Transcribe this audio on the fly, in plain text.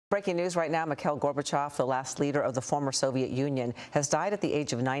Breaking news right now, Mikhail Gorbachev, the last leader of the former Soviet Union, has died at the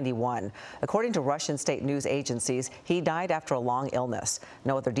age of 91. According to Russian state news agencies, he died after a long illness.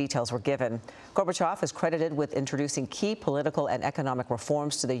 No other details were given. Gorbachev is credited with introducing key political and economic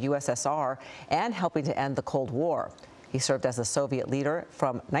reforms to the USSR and helping to end the Cold War. He served as the Soviet leader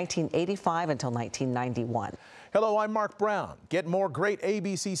from 1985 until 1991. Hello, I'm Mark Brown. Get more great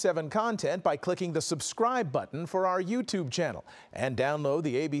ABC7 content by clicking the subscribe button for our YouTube channel and download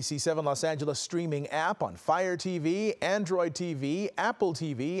the ABC7 Los Angeles streaming app on Fire TV, Android TV, Apple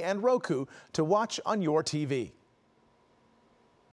TV, and Roku to watch on your TV.